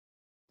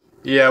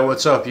Yeah,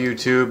 what's up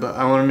YouTube?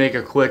 I want to make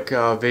a quick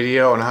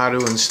video on how to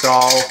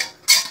install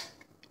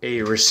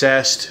a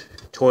recessed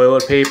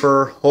toilet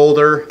paper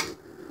holder.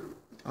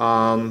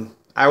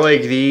 I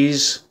like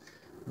these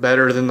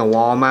better than the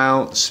wall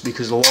mounts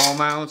because the wall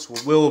mounts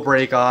will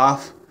break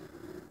off.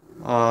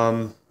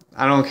 I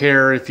don't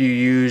care if you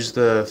use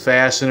the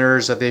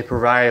fasteners that they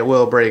provide, it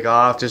will break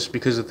off just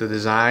because of the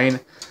design.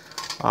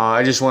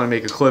 I just want to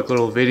make a quick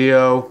little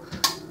video.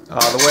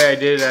 The way I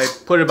did it, I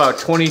put about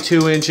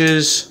 22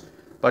 inches,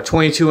 about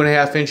 22 and a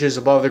half inches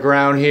above the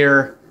ground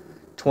here,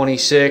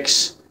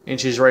 26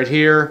 inches right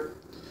here,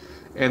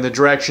 and the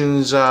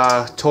directions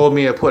told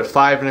me to put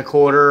 5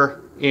 1/4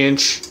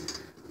 inch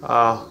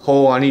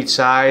hole on each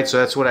side, so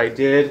that's what I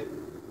did.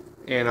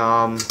 And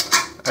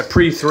I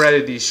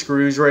pre-threaded these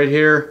screws right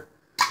here.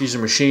 These are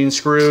machine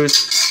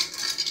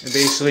screws, and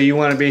basically you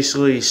want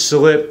to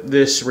slip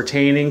this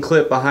retaining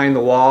clip behind the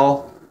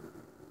wall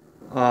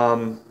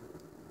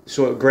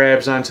so it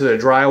grabs onto the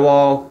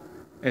drywall,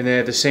 and then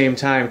at the same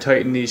time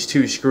tighten these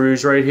two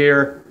screws right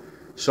here.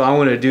 So I'm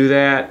going to do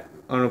that.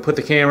 I'm going to put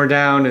the camera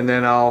down and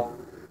then I'll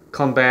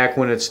come back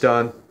when it's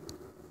done.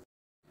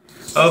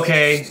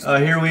 Okay,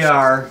 here we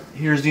are.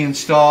 Here's the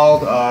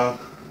installed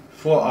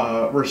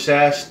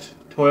recessed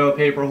toilet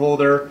paper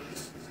holder,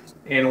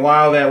 and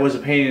while that was a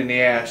pain in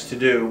the ass to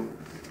do,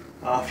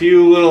 a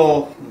few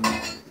little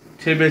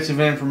tidbits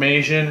of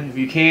information. If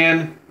you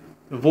can,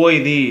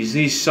 avoid these.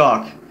 These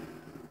suck.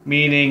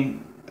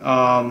 Meaning,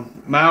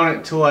 mount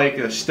it to like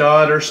a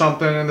stud or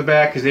something in the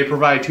back, because they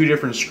provide two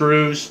different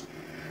screws.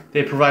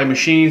 They provide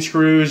machine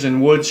screws and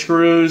wood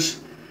screws.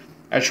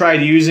 I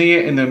tried using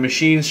it, and the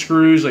machine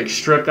screws like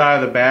stripped out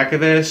of the back of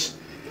this,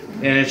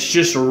 and it's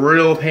just a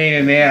real pain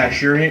in the ass.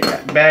 You're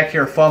back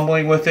here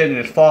fumbling with it, and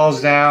it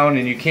falls down,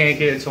 and you can't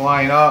get it to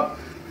line up.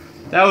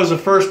 That was the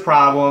first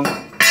problem.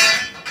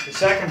 The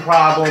second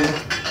problem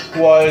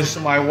was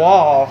my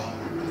wall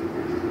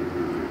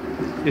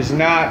is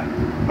not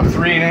a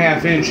 3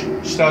 1/2 inch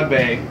stud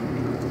bay.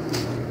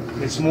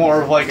 It's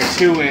more of like a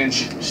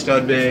 2-inch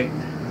stud bay.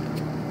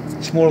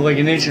 It's more of like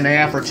an 1.5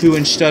 inch or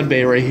 2-inch stud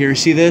bay right here.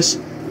 See this?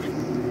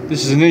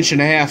 This is an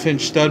 1.5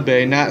 inch stud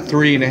bay, not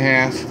 3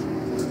 1/2.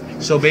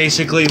 So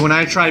basically, when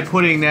I tried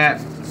putting that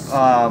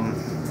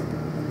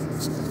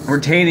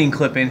retaining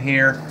clip in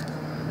here,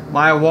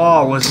 my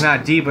wall was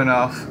not deep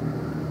enough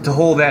to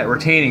hold that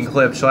retaining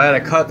clip. So I had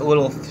to cut the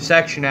little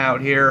section out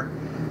here,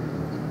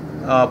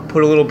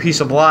 put a little piece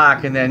of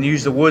block, and then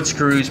use the wood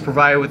screws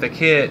provided with the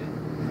kit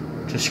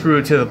to screw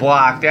it to the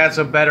block. That's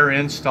a better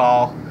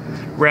install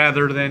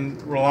rather than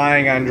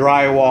relying on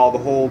drywall to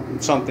hold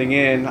something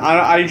in.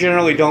 I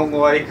generally don't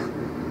like,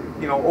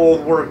 you know,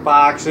 old work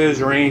boxes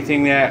or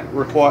anything that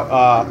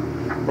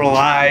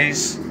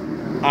relies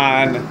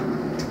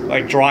on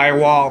like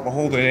drywall to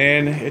hold it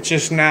in. It's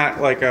just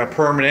not like a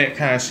permanent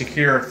kind of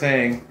secure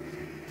thing.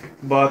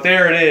 But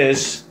there it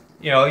is.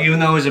 You know, even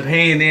though it was a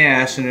pain in the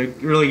ass and it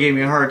really gave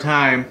me a hard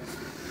time,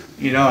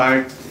 you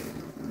know,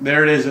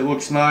 there it is. It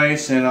looks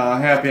nice, and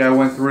happy I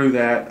went through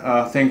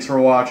that. Thanks for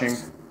watching.